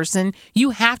young person,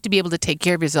 you have to be able to take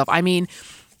care of yourself. I mean,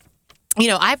 you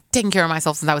know, I've taken care of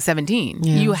myself since I was 17.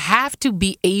 Yeah. You have to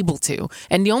be able to.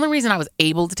 And the only reason I was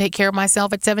able to take care of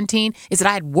myself at 17 is that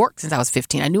I had worked since I was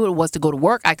 15. I knew what it was to go to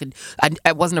work. I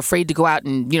wasn't afraid to go out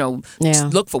and, you know,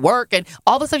 look for work and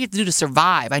all the stuff you have to do to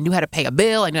survive. I knew how to pay a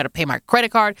bill. I knew how to pay my credit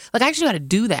card. Like, I actually knew how to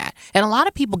do that. And a lot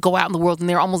of people go out in the world and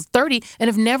they're almost 30 and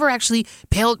have never actually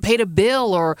paid a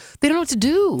bill, or they don't know what to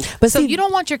do. But so you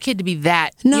don't want your kid to be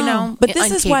that, you know, but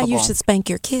this is why you should spank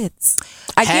your kids.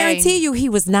 I guarantee you he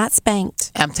was not spanked.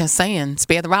 I'm just saying,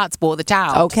 spare the rod, spoil the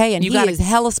child. Okay, and he is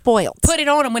hella spoiled. Put it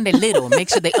on them when they're little. Make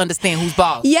sure they understand who's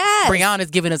boss. Yes. Brianna's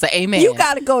giving us an amen. You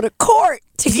got to go to court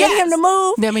to get him to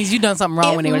move. That means you done something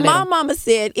wrong when they were little. My mama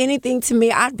said anything to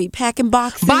me, I'd be packing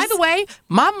boxes. By the way,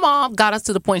 my mom got us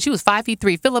to the point, she was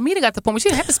 5'3". Philomena got to the point where she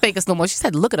didn't have to spank us no more. She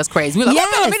said, look at us crazy. We were like,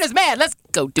 oh, Philomena's mad. Let's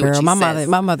go do it.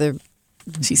 My mother.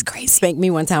 She's crazy. Spanked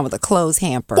me one time with a clothes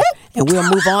hamper. And we'll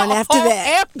move on after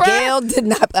that. Hamper? Gail did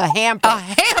not. A hamper. A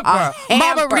hamper.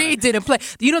 Mama Reed didn't play.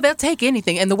 You know, they'll take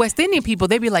anything. And the West Indian people,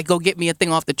 they be like, go get me a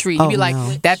thing off the tree. You be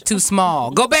like, that's too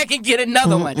small. Go back and get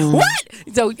another one. What?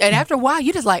 So, and after a while,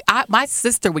 you just like, my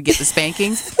sister would get the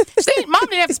spankings. Mom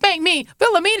didn't have to spank me.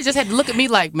 Philomena just had to look at me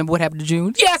like, remember what happened to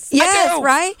June? Yes, I do.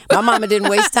 Right? My mama didn't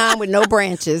waste time with no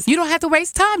branches. You don't have to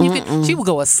waste time. She would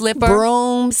go a slipper.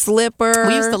 Broom, slipper.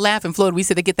 We used to laugh in Florida. We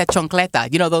said they get that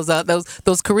chancleta. You know,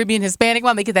 those Caribbean Hispanic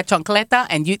ones, they get that chancleta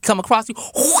and you come across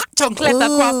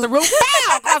chancleta across the room,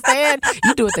 pow, across the head.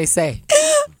 You do what they say.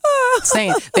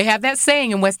 Saying they have that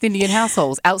saying in West Indian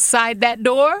households. Outside that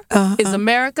door is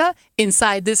America.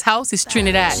 Inside this house is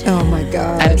Trinidad. Oh my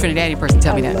God! I had a Trinidadian person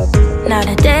tell me that. Now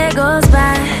the day goes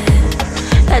by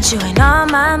that you ain't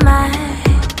on my mind,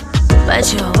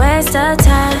 but you're a waste of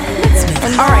time.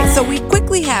 All right, so we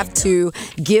quickly have to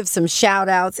give some shout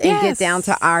outs and get down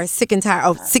to our sick and tired.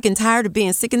 Oh, sick and tired of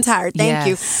being sick and tired. Thank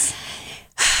you.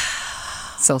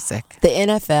 So sick. The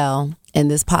NFL and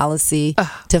this policy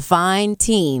to fine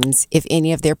teams if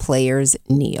any of their players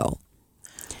kneel.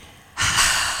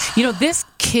 You know, this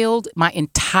killed my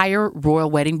entire royal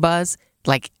wedding buzz.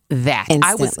 Like that. Instantly.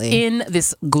 I was in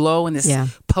this glow and this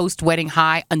post-wedding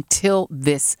high until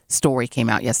this story came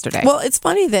out yesterday. Well, it's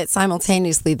funny that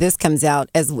simultaneously this comes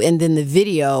out and then the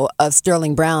video of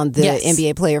Sterling Brown, the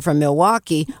NBA player from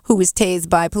Milwaukee, who was tased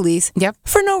by police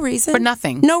for no reason. For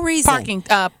nothing. No reason. Parking,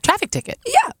 traffic ticket.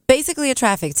 Yeah, basically a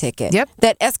traffic ticket.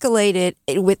 That escalated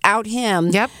without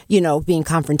him, you know, being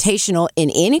confrontational in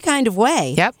any kind of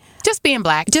way. Just being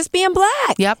black. Just being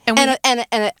black. And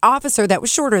an officer that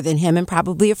was shorter than him and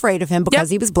probably afraid of him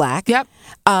because he was black.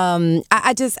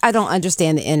 I don't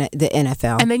understand the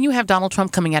NFL. And then you have Donald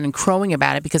Trump coming out and crowing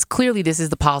about it because clearly this is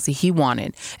the policy he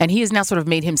wanted. And he has now sort of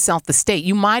made himself the state.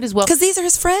 You might as well. Because these are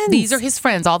his friends. These are his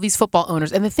friends, all these football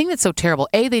owners. And the thing that's so terrible,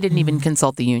 they didn't even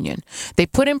consult the union. They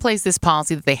put in place this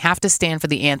policy that they have to stand for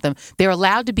the anthem. They're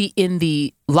allowed to be in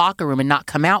the locker room and not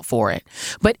come out for it.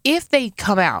 But if they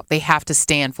come out, they have to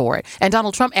stand for it. And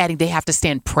Donald Trump adding they have to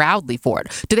stand proudly for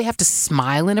it. Do they have to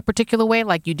smile in a particular way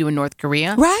like you do in North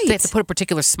Korea? Right. Do they have to put a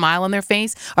particular smile on their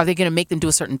face? Are they going to make them do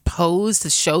a certain pose to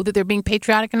show that they're being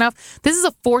patriotic enough? This is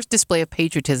a forced display of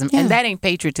patriotism, and that ain't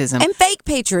patriotism. And fake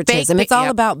patriotism. It's all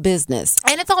about business.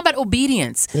 And it's all about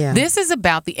obedience. This is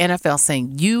about the NFL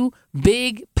saying, you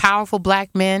big, powerful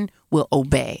black men will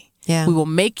obey. We will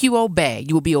make you obey.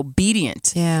 You will be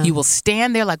obedient. You will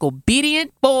stand there like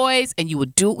obedient boys and you will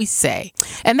do what we say.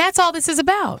 And that's all this is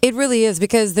about. It really is,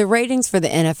 because the ratings for the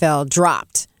NFL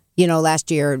dropped, you know, last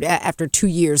year after 2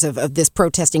 years of this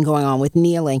protesting going on with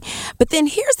kneeling. But then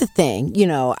here's the thing, you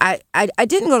know, I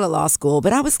didn't go to law school,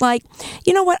 but I was like,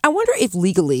 you know what? I wonder if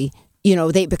legally, you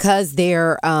know, because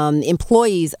they're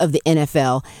employees of the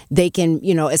NFL, they can,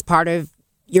 you know, as part of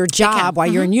your job while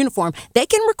you're in uniform, they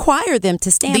can require them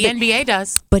to stand. The NBA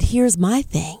does. But here's my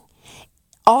thing.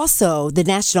 Also, the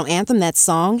national anthem, that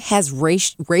song, has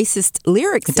racist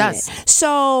lyrics in it.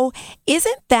 So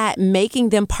isn't that making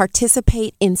them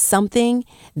participate in something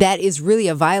that is really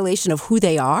a violation of who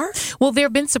they are? Well, there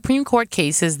have been Supreme Court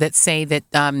cases that say that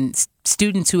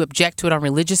students who object to it on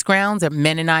religious grounds, that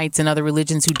Mennonites and other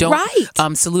religions who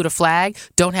don't salute a flag,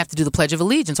 don't have to do the Pledge of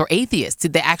Allegiance, or atheists,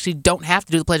 they actually don't have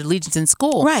to do the Pledge of Allegiance in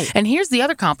school. And here's the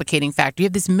other complicating factor. You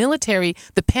have this military,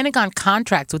 the Pentagon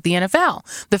contracts with the NFL.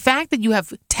 The fact that you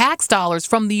have tax dollars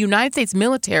from the United States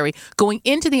military going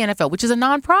into the NFL, which is a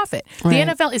nonprofit. The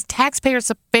NFL is taxpayer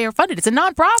funded. It's a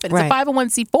nonprofit. It's a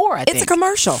 501c4, I think. It's a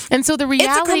commercial. And so the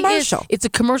reality is it's a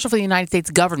commercial for the United States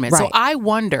government. So I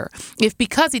wonder if,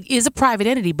 because it is a private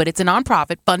entity, but it's a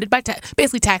nonprofit funded by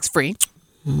basically tax-free,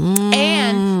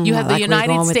 and you have the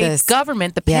United States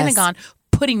government, the Pentagon,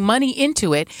 putting money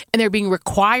into it, and they're being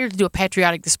required to do a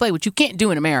patriotic display, which you can't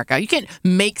do in America. You can't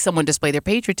make someone display their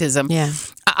patriotism. Yeah.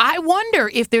 I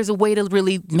wonder if there's a way to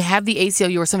really have the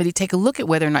ACLU or somebody take a look at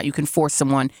whether or not you can force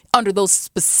someone under those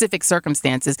specific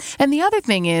circumstances. And the other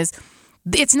thing is,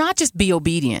 it's not just be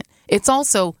obedient. It's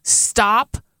also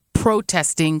stop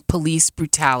protesting police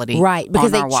brutality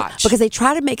on our watch. Because they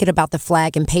try to make it about the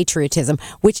flag and patriotism,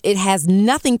 which it has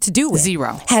nothing to do with.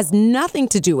 Zero. Has nothing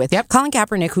to do with. Yep. Colin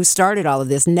Kaepernick, who started all of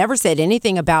this, never said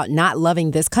anything about not loving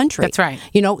this country. That's right.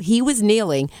 You know, he was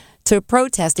kneeling to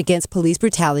protest against police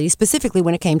brutality, specifically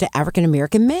when it came to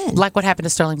African-American men. Like what happened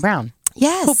to Sterling Brown.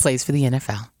 Yes. Who plays for the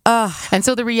NFL. And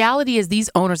so the reality is these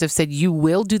owners have said, you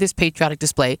will do this patriotic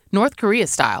display, North Korea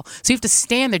style. So you have to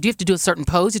stand there. Do you have to do a certain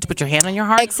pose? Do you have to put your hand on your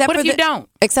heart? What if you don't?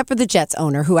 Except for the Jets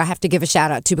owner, who I have to give a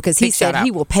shout out to, because he said he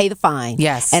will pay the fine.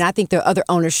 Yes. And I think the other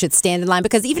owners should stand in line,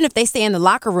 because even if they stay in the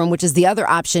locker room, which is the other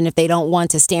option if they don't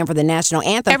want to stand for the national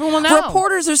anthem, everyone knows.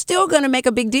 Reporters are still going to make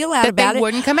a big deal out about it. They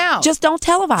wouldn't come out. Just don't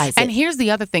televise it. And here's the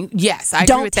other thing. Yes, I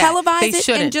agree with that. Don't televise it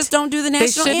and just don't do the national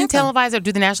anthem. They shouldn't televise or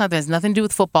do the national anthem. It has nothing to do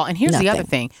with football. And here's the other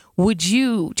thing. Would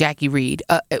you, Jackie Reed,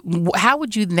 how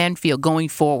would you then feel going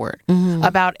forward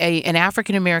about an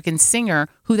African-American singer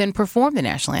who then performed the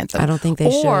national anthem? I don't think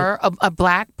they should. Or a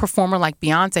black performer like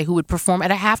Beyonce who would perform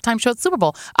at a halftime show at Super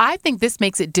Bowl. I think this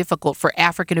makes it difficult for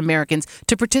African-Americans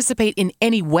to participate in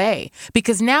any way,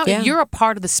 because now you're a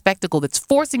part of the spectacle that's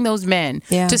forcing those men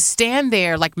to stand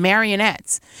there like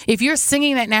marionettes. If you're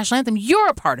singing that national anthem, you're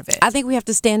a part of it. I think we have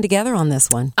to stand together on this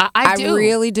one. I do. I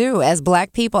really do. As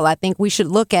black people, I think we should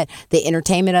look at the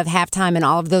entertainment of halftime and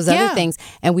all of those other things,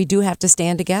 and we do have to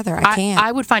stand together.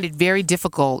 I would find it very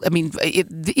difficult. I mean,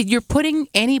 you're putting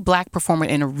any black performer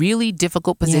in a really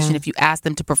difficult position if you ask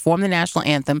them to perform the national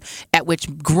anthem, at which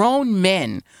grown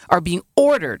men are being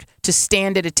ordered to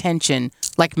stand at attention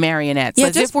like marionettes,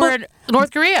 as if we're in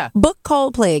North Korea. Book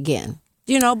Coldplay again.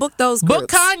 You know, book those groups. Book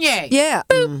Kanye. Yeah.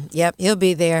 Yep, he'll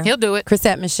be there. He'll do it.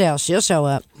 Chrisette Michele, she'll show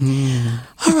up. All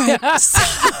right.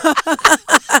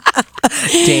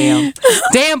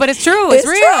 Damn, but it's true. It's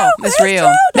real. It's real.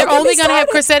 True. They're only going to have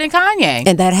Chrisette and Kanye.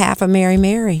 And that half of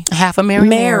Mary. Half of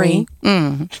Mary.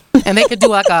 And they could do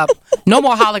like no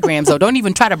more holograms, though. Don't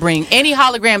even try to bring any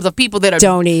holograms of people that are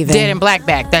dead and black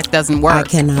back. That doesn't work. I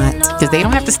cannot. Because they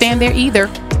don't have to stand there either.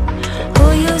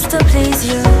 Who used to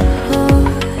please you?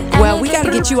 Well, we got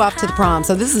to get you off to the prom.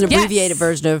 So this is an abbreviated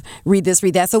version of Read This,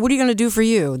 Read That. So what are you going to do for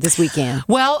you this weekend?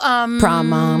 Well, prom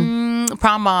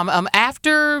mom.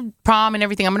 After prom and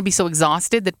everything, I'm going to be so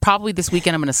exhausted that probably this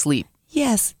weekend I'm going to sleep.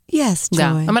 Yes, Joy.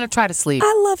 Yeah, I'm going to try to sleep.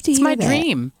 I love to hear that. It's my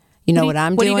dream. You know what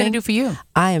I'm doing? What are you going to do for you?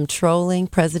 I am trolling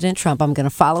President Trump. I'm going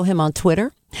to follow him on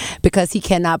Twitter because he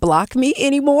cannot block me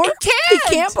anymore. He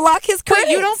can't block his critics.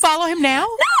 Wait, you don't follow him now?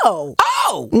 No.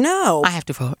 Oh. No. I have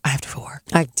to for work.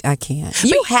 I can't.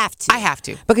 You have to. I have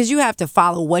to. Because you have to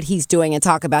follow what he's doing and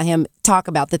talk about him, talk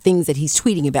about the things that he's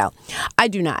tweeting about. I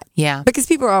do not. Yeah. Because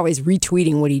people are always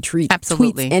retweeting what he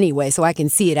Absolutely. tweets anyway, so I can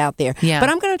see it out there. Yeah. But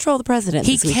I'm going to troll the president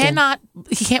He this weekend.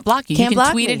 can't block you. You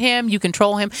can tweet at him. You can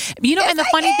troll him. You know, and the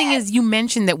funny thing is, you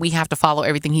mentioned that we have to follow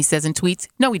everything he says in tweets.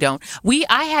 No, we don't.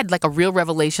 I had like a real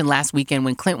revelation last weekend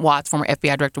when Clint Watts, former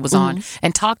FBI director, was on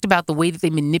and talked about the way that they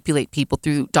manipulate people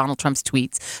through Donald Trump's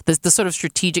tweets. The sort of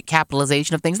strategic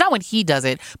capitalization of things. Not when he does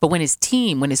it, but when his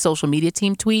social media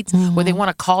team tweets, where they want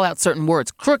to call out certain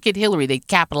words. Crooked Hillary, they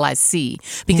capitalize C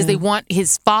because they want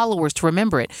his followers to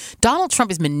remember it. Donald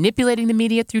Trump is manipulating the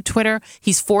media through Twitter.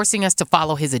 He's forcing us to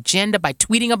follow his agenda by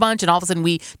tweeting a bunch, and all of a sudden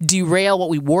we derail what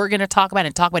we were going to talk about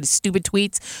and talk about his stupid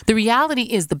tweets. The reality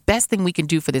is the best thing we can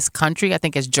do for this country, I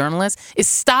think, as journalists, is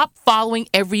stop following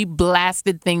every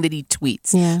blasted thing that he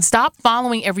tweets. Yeah. Stop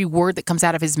following every word that comes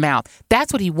out of his mouth.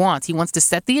 That's what he wants. He wants to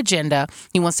set the agenda.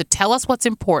 He wants to tell us what's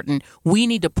important. We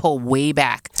need to pull way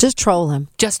back. Just troll him.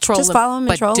 Just troll him. Just follow him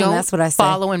and troll him. That's what I say.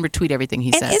 Follow and retweet everything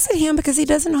he says. And is it him because he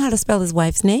doesn't know how to spell his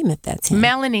wife's name if that's him?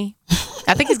 Melanie.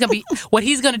 I think what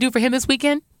he's going to do for him this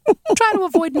weekend, try to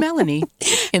avoid Melanie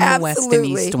in the West and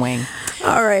East Wing.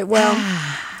 All right, well...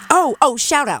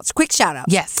 shout outs. Quick shout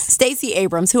outs. Yes. Stacey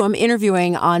Abrams, who I'm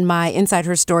interviewing on my Inside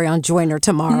Her Story on Joyner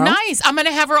tomorrow. Nice. I'm going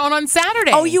to have her on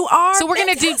Saturday. Oh, you are? So we're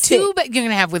going to do two, but you're going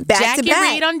to have with back Jackie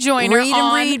Reed on Joyner. Read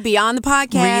and Read Beyond the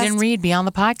Podcast. Read and Read Beyond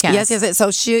the Podcast. Yes. So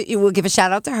you will give a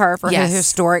shout out to her for her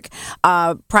historic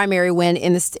primary win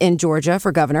in Georgia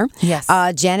for governor. Yes.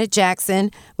 Janet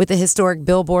Jackson with the historic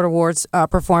Billboard Awards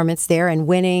performance there and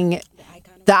winning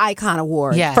the Icon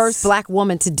Award. Yes. First black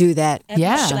woman to do that.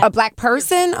 Yeah. A black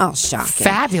person? Oh, shocking.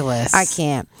 Fabulous. I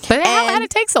can't. But how did it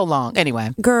take so long?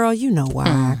 Anyway. Girl, you know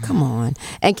why. Come on.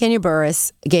 And Kenya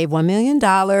Burris gave $1 million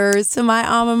to my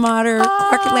alma mater,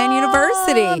 Clark Atlanta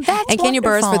University. And Kenya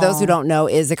Burris, for those who don't know,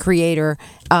 is a creator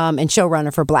and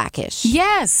showrunner for Blackish.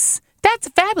 Yes. That's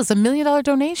fabulous. $1 million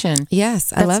donation.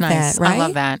 Yes. I love nice. that. Right? I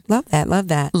love that. Love that. Love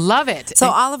that. Love it. So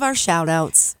all of our shout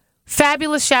outs.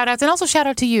 Fabulous shout outs. And also shout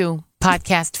out to you,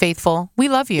 podcast faithful. We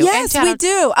love you. Yes, we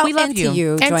do. We love you. To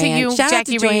you, and Joanne. to you, shout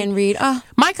Jackie out to Joanne Reed. Oh.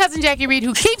 My cousin Jackie Reed,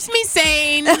 who keeps me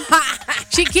sane.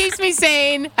 She keeps me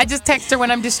sane. I just text her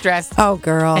when I'm distressed. Oh,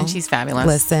 girl. And she's fabulous.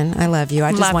 Listen, I love you.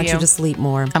 I just want you to sleep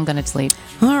more. I'm going to sleep.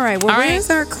 All right. Well, where's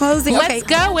our closing? Let's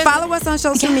go. Follow us on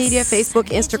social media, Facebook,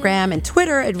 Instagram, and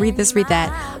Twitter at Read This, Read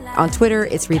That. On Twitter,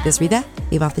 it's Read This, Read That.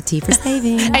 Leave off the T for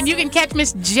savings. And you can catch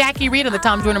Miss Jackie Reed on the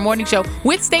Tom Joyner Morning Show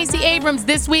with Stacey Abrams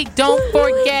this week. Don't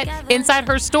forget Inside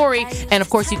Her Story. And, of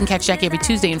course, you can catch Jackie every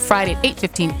Tuesday and Friday at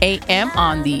 8:15 a.m.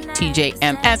 on the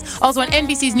TJMS. Also on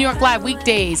NBC's New York Live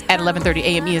weekdays at 11:30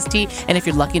 a.m. EST. And if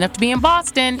you're lucky enough to be in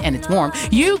Boston and it's warm,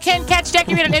 you can catch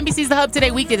Jackie Reed on NBC's The Hub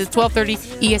today weekdays at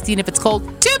 12:30 EST. And if it's cold,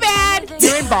 too bad.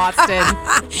 You're in Boston.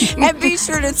 And be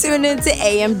sure to tune in to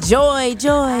AM Joy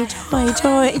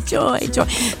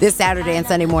this Saturday and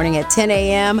Sunday morning at 10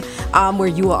 a.m. Where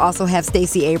you will also have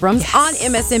Stacey Abrams on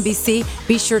MSNBC.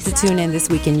 Be sure to tune in this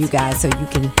weekend, you guys, so you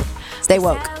can stay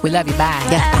woke. We love you. Bye.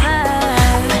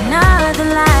 Nothing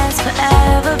lasts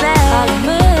forever, babe. All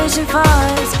I'm wishing for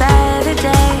is better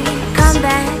days. Come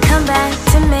back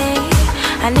to me.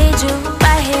 I need you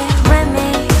right here with me.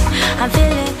 I'm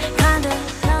feeling